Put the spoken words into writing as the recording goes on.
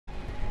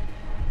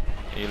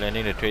Are you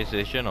landing the train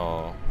station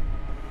or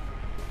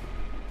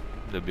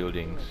the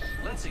buildings?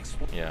 Let's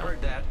explore. Yeah.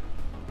 Heard that.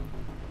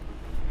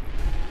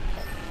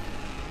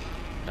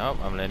 Nope,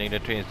 I'm landing the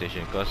train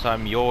station because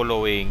I'm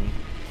YOLOing.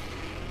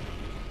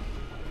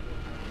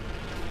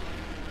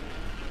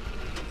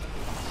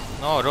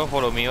 No, don't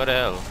follow me, what the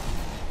hell?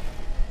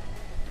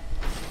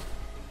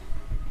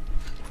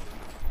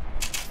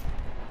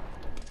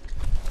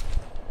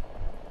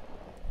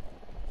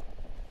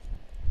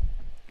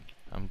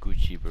 I'm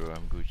Gucci, bro,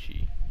 I'm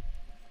Gucci.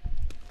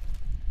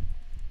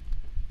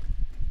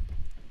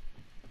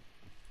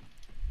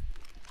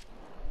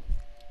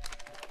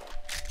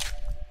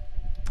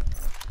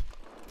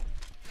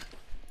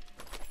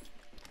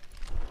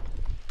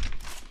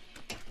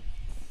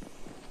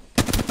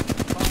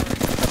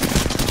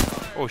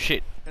 Oh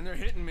shit, And they're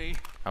hitting me.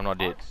 I'm not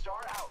dead. Star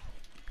out.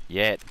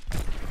 Yet.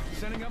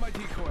 Sending out my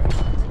decoy.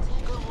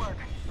 Good work.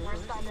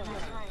 First time in the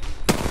train.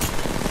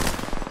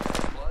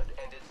 Blood,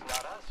 and it's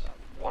not us.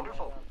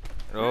 Wonderful.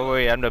 Oh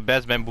wait, I'm the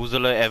best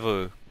bamboozler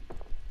ever.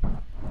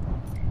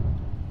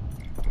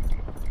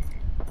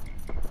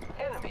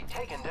 Enemy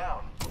taken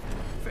down.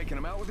 Faking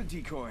him out with a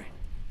decoy.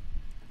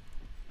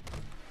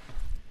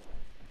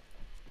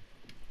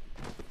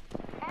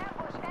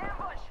 Ambush!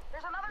 Ambush!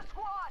 There's another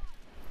squad!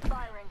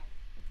 Firing.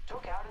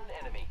 Took out an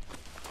enemy.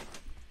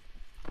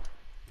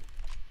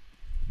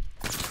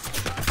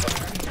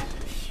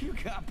 You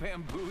got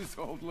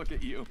bamboozled. Look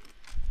at you.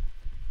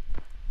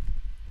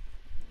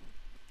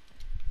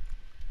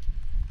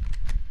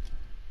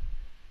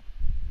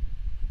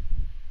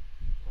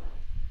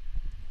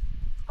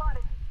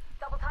 Spotted.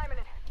 Double timing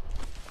it.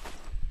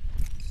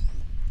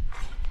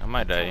 I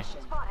might die.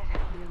 Spotted.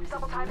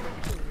 Double timing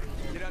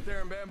it. Get out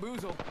there and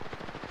bamboozle.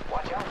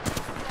 Watch out.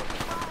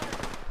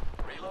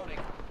 Reloading.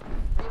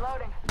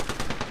 Reloading.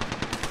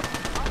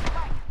 On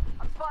flank.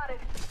 I'm spotted.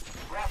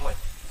 Grappling.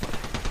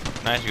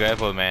 Nice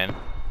rifle, man.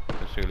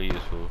 That's really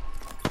useful.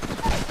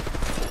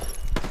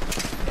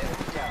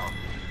 Enemy down.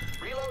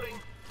 Reloading.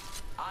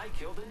 I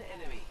killed an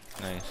enemy.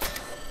 Nice.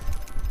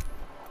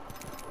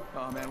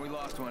 Oh man, we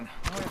lost one.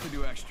 I have to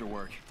do extra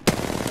work.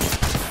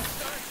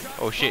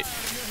 Oh shit.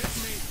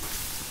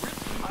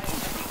 I am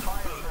taking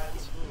fire,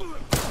 friends.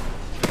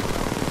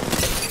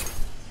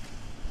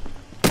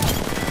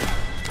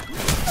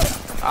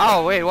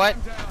 Oh wait, what?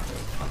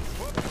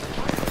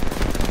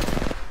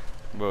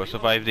 Bro,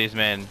 survive this,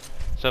 man.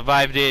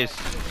 Survive this.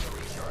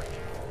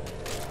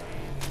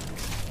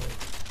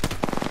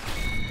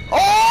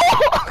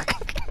 Oh!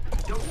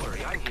 Don't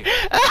worry, I'm here.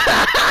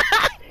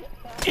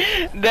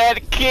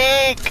 That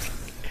kick!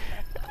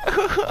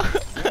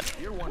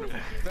 You're wonderful.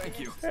 Thank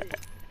you.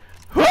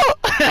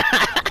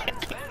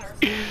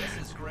 This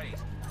is great.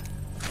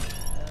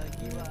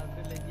 Gila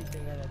aku lagi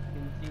tengah nak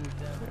kencing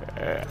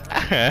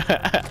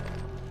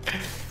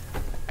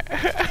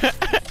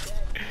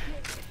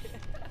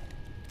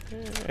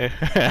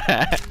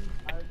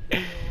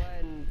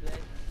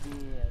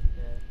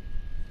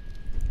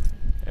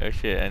Oh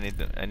shit, I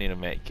need a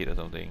med kit or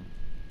something.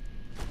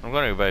 I'm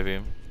gonna revive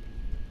him.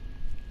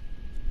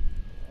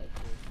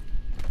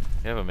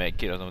 You have a med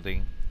kit or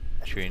something?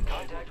 Strange.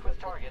 Contact with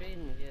target.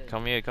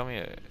 Come here, come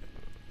here.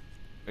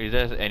 Is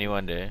there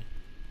anyone there?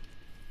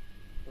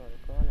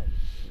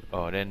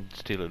 Oh, then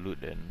still a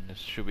loot then. There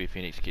should be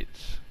Phoenix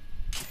kits.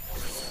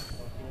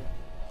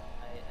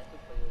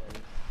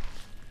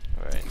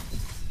 Alright.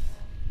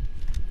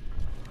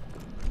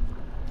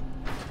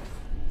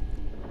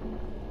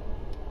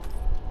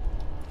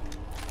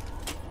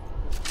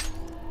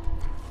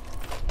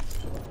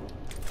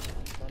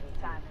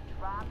 Time to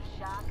drop,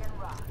 shock, and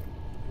rock.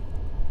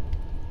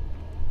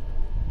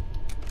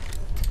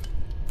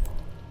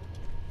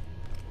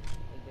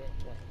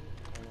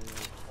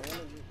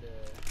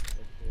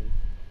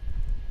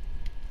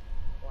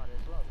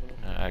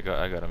 I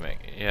got a mech.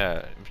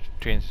 Yeah,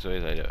 trains is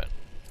always like that.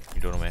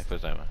 You don't know my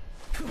first time.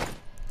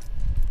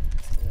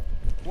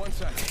 One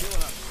sec,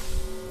 healing up.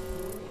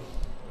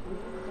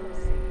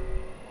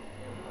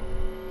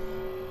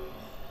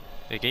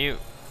 Hey, can you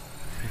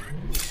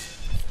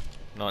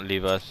not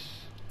leave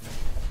us?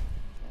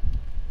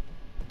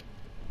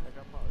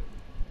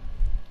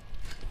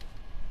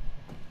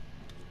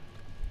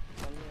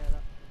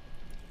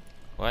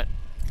 What?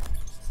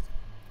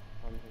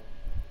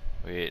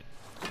 Wait.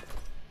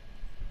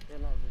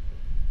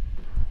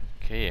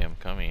 Okay, I'm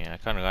coming. I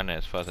can't run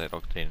as fast as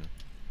Octane.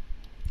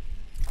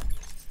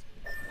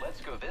 Let's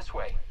go this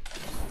way.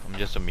 I'm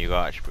just a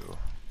mirage, bro.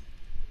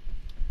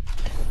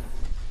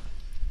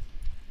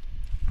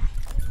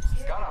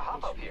 Gotta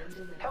hop up here.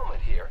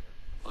 Helmet here.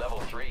 Level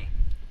 3.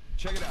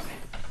 Check it out.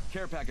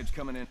 Care package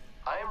coming in.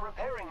 I am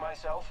repairing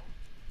myself.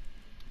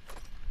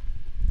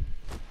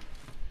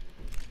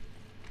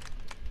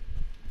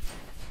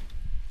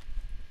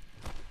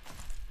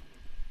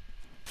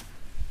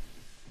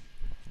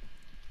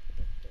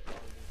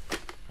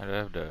 I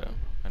don't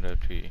have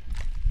 3.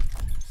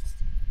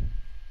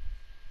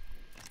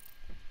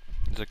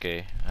 It's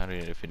okay. I don't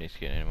need to finish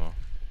it anymore.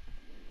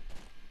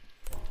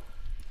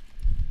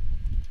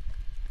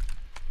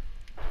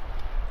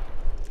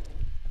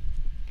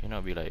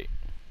 Cannot be like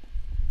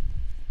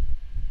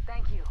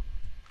Thank you.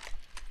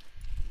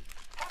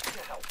 Happy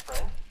to help,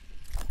 friend.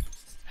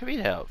 Happy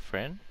to help,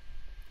 friend.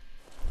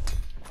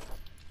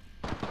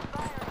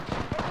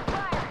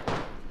 Fire!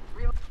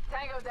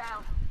 Tango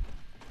down.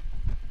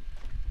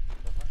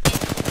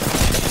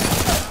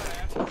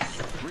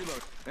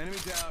 Reload. Enemy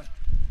down.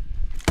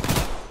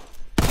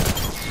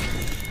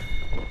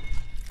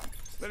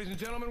 Ladies and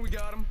gentlemen, we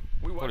got him.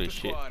 We wiped Holy the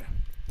shit. squad.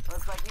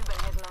 Looks like you've been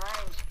hitting the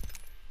range.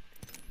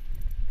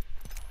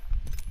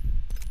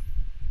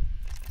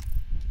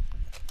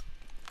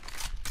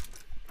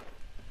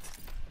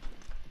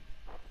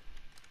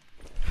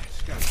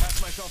 Just gotta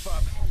patch myself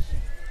up.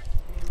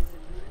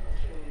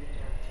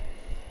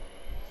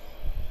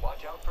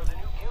 Watch out for the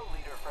new kill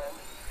leader, friend.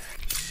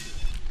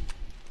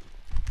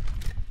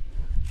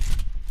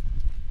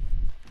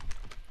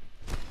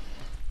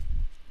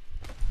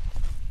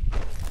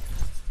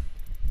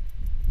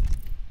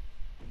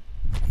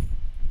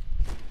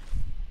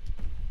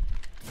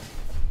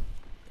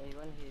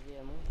 Everyone heavy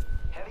ammo.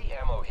 Heavy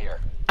ammo here.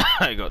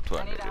 I got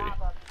I need 200 to already.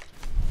 hop up.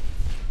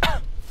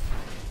 Fuck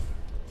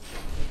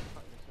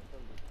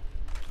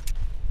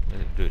the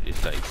circle. Dude,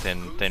 it's like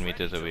 10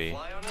 meters away.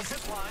 Fly on a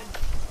zip line.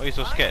 Why are you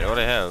so scared? What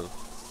the hell?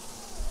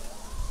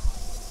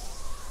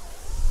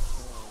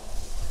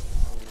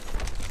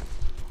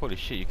 Holy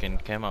shit, you can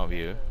camp out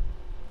here.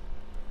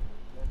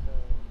 There's a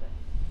back.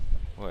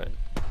 What?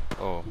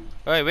 Oh.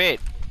 Hey, wait!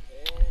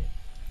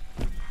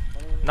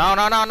 No,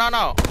 no, no, no,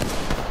 no!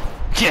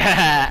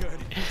 Yeah! Good.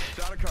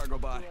 Shot a cargo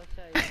bot.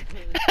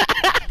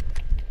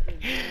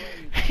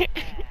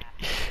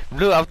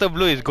 Blue after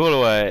blue is gold,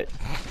 what?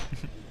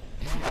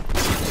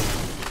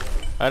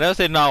 I never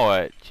said now,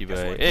 what?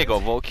 Chibai. Hey,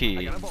 got vault I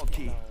key. got a vault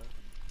key.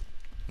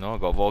 No,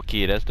 got vault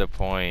key, that's the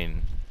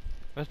point.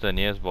 Where's the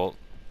nearest vault?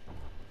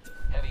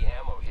 Heavy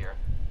ammo here.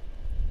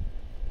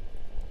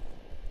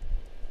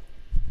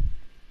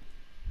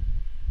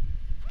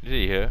 Is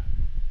it here?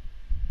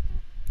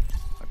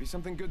 Might be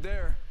something good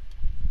there.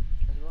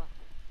 Let's go.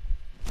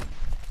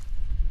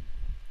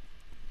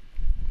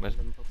 Where's,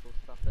 Some purple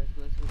stuff. Let's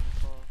go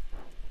before.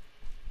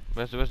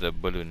 where's the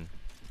balloon?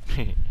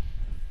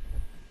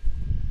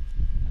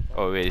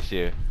 Oh wait, it's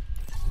here.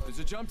 There's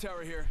a jump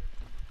tower here.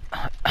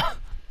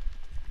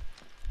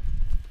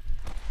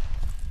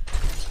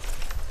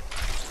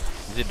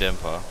 Is it damn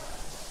far?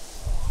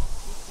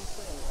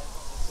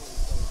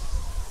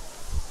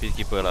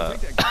 Peacekeeper lah.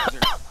 Take that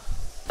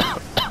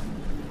geyser.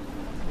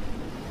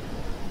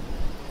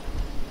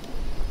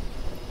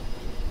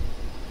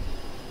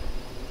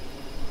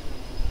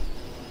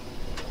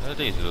 I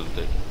think it's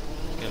looted.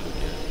 Can loot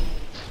here.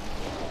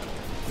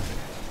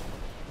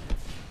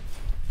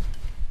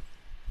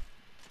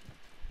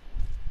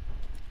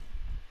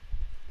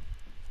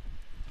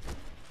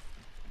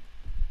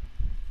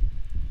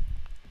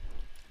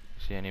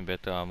 See any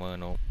better armor?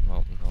 Nope,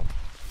 nope, nope.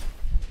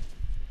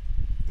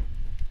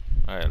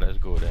 Alright, let's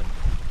go then.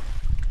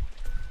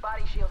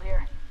 Body shield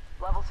here.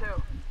 Level 2. You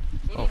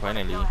Oh, need one if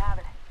finally. you don't have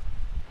it.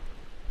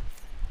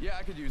 Yeah,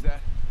 I could use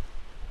that.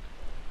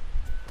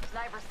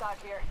 Sniper stock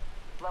here.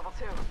 Level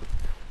 2.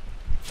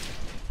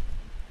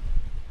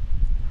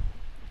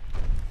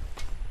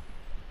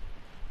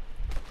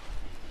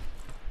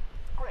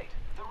 Great.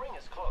 The ring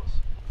is close.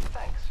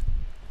 Thanks.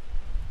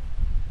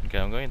 Okay,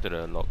 I'm going to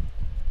the lock.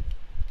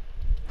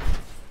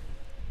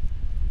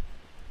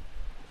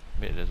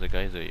 Wait, there's a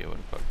geyser here, what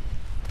the fuck?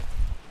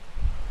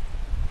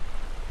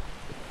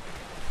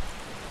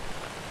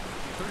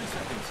 30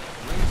 seconds.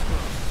 Ring is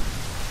close.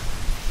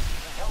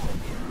 Helmet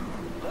here.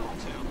 Level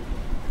 2.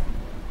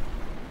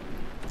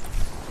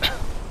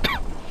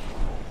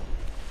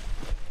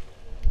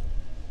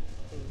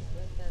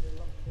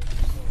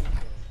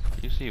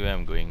 You see where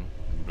I'm going,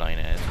 blind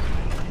ass.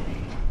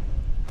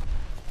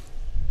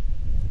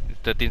 It's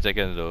 13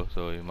 seconds though,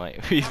 so it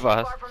might be Not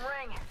fast. far from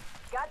ring.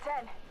 Got 10.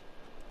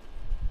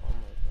 Oh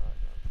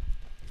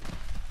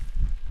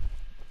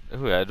my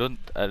god. Wait,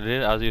 I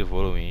didn't ask you to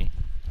follow me.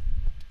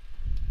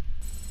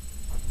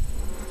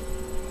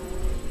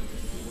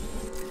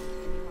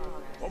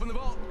 Open the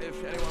vault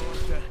if anyone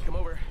wants to come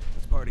over.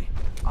 Let's party.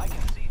 I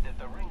can see that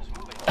the ring's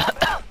moving a lot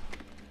better.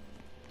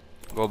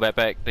 Go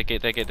backpack, take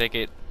it, take it, take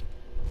it.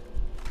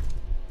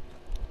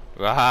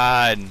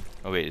 Run!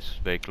 Oh wait, it's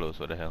very close,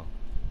 what the hell.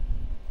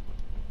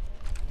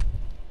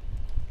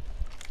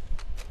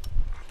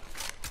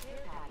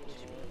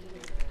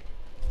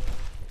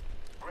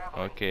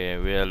 Okay,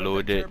 we are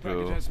Look, that care loaded, package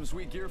bro. has some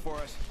sweet gear for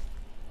us.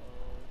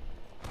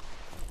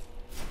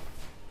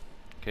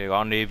 Okay,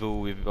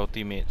 rendezvous with our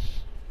teammates.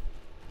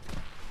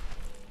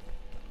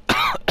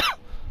 Wow,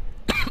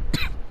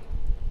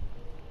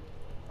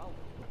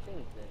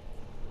 things there.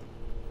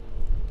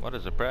 What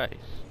a surprise.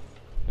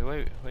 Wait,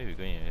 where are we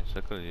going here?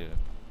 Circle here.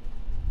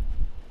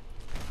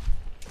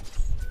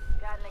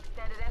 Got an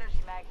extended energy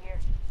mag here.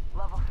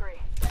 Level 3.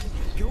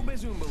 Go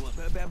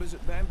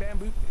Bazoomba, bam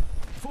bamboo.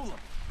 Fool him.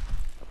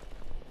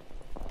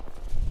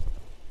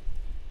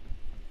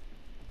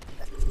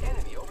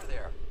 Enemy over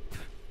there.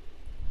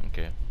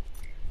 Okay.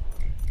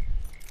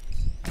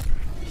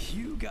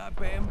 You got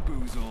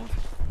bamboozled.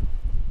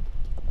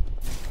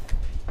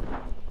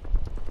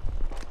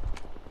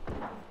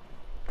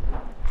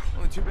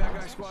 Only 2 bad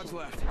guy squads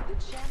left.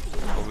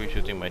 Probably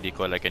shooting my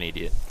decoy like an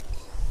idiot.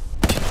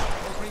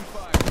 Opening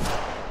fire.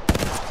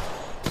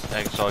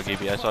 I saw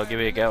Gibby. I saw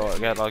Gibby. Get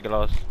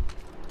lost.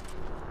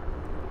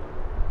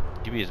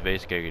 Gibby is very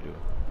scary, dude.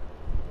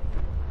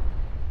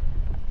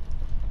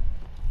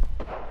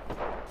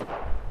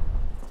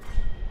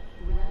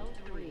 Round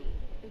 3.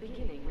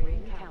 Beginning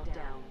ring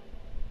countdown.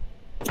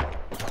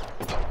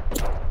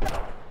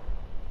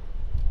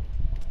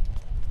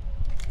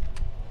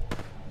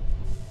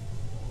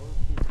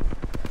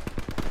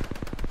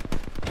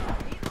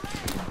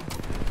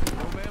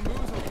 No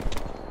bamboozle.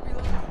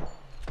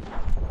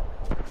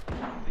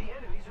 The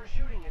enemies are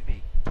shooting at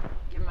me.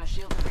 Give my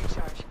shield a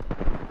recharge.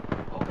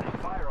 Opening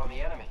fire on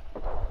the enemy.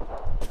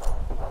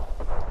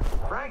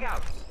 Frag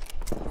out.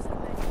 Use the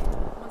med kit.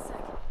 1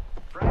 second.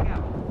 Frag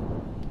out.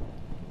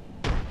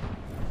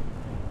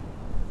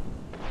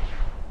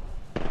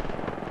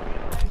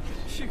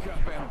 She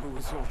got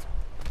bamboozled.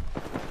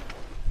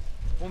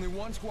 Only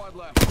 1 squad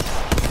left.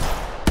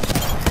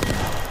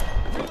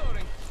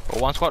 Reloading. Oh,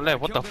 1 squad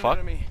left. What the Killed an fuck?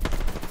 enemy.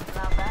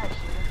 Not bad,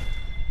 shooter.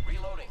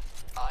 Reloading.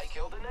 I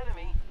killed an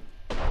enemy.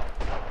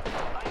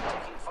 I'm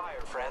taking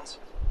fire, friends.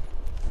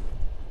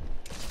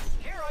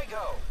 Here I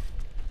go.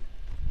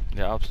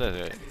 They're upstairs,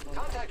 right?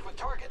 Contact with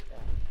target.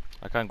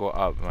 I can't go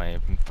up. My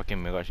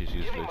fucking Mirage is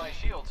Giving useless. my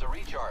shields a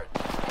recharge.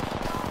 They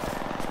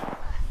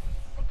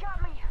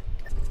got me.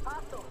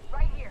 Hostile,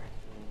 right here.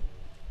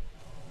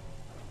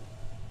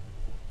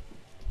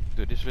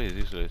 Dude, this place is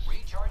useless.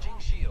 Recharging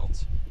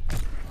shields.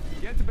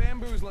 Get the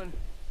bamboozling.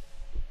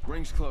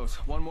 Ring's close.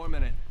 1 more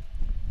minute.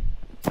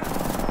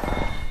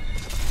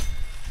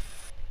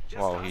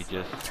 Wow, he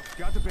just.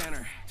 Got the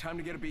banner. Time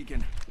to get a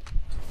beacon.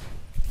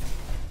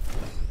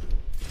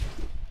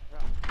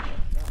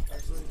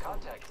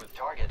 Contact with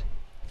target.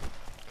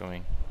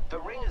 Coming. The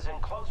ring is in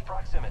close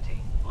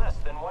proximity. Less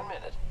than 1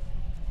 minute.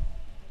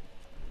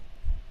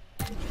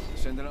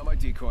 Sending out my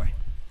decoy.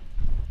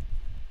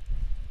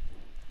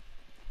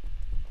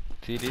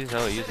 See, this is how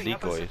I use Setting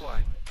up a decoys.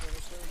 supply.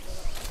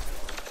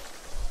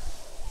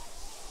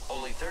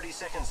 Only 30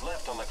 seconds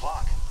left on the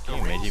clock. Can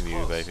you imagine if we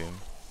revive him?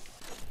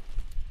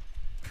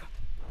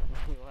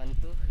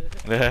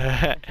 1, 2.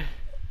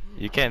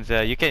 You can,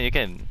 sir. You can. I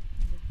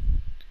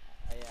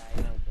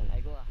know. I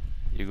go.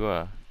 You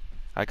go.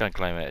 I can't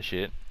climb that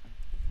shit.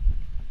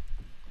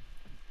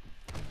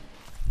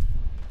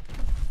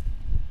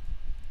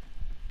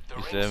 The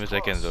It's ring's 7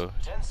 seconds close.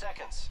 though. 10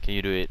 seconds. Can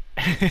you do it?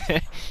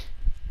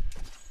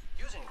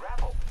 Using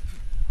grapple.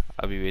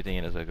 I'll be waiting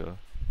in a circle.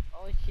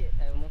 Oh shit,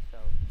 I almost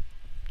fell.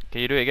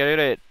 Can you do it? Get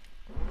it?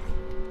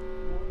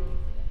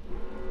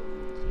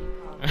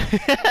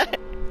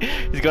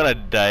 He's gonna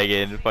die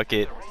again. Fuck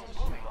it. The ring's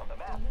moving on the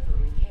map.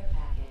 Care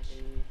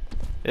package.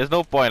 There's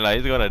no point, like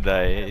he's gonna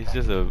die. It's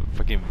just a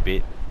fucking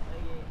bait. Okay,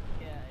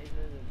 yeah, it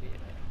was a bit.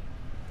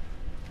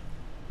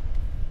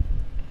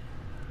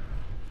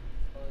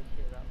 Oh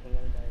shit, Rock, I'm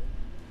gonna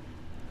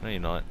die. No, you're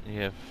not.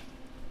 You have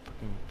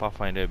fucking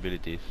Pathfinder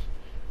abilities.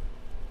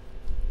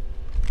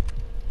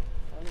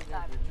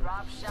 Time to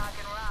drop, shock,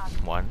 and rock.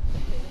 1.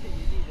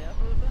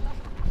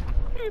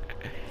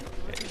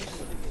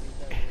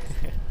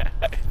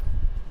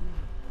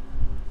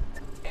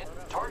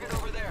 Target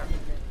over there.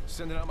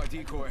 Sending out my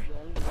decoy.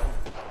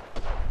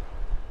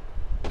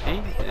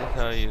 See? This is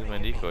how I use my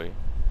decoy.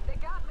 They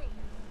got me.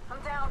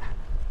 I'm down.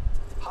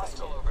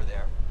 Hostile over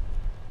there.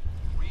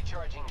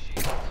 Recharging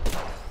shields.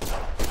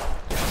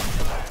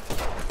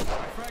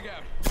 Frag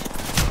out.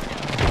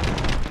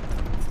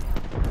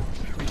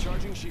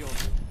 Recharging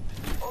shields.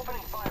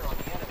 Opening fire on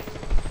the enemy.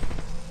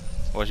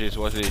 Watch this,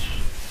 watch this.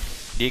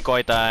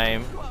 Decoy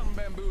time. Go out and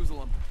bamboozle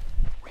them.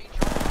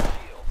 Recharging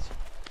shields.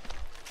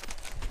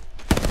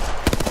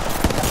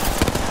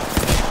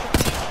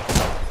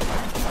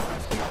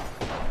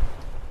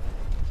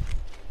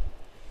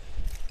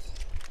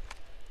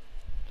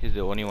 He's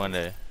the only one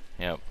there.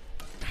 Yep.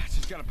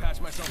 Just gotta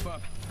patch myself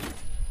up.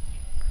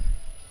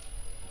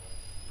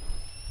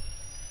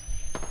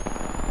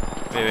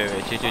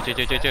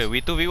 Wait. Chill.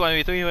 We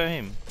 2v1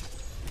 him.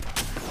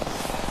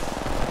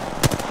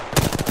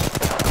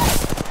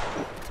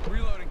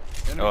 Reloading.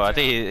 Enemy Oh, I down.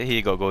 think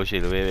he got gold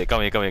shield. Wait,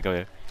 come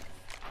here.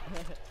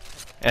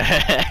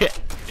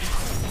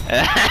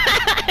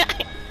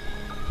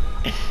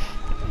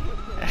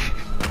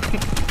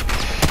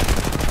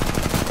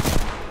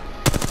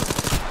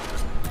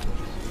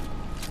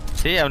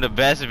 See, I'm the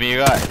best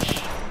Mirage.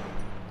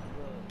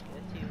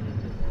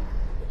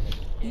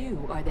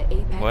 You are the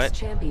Apex What?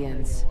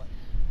 champions.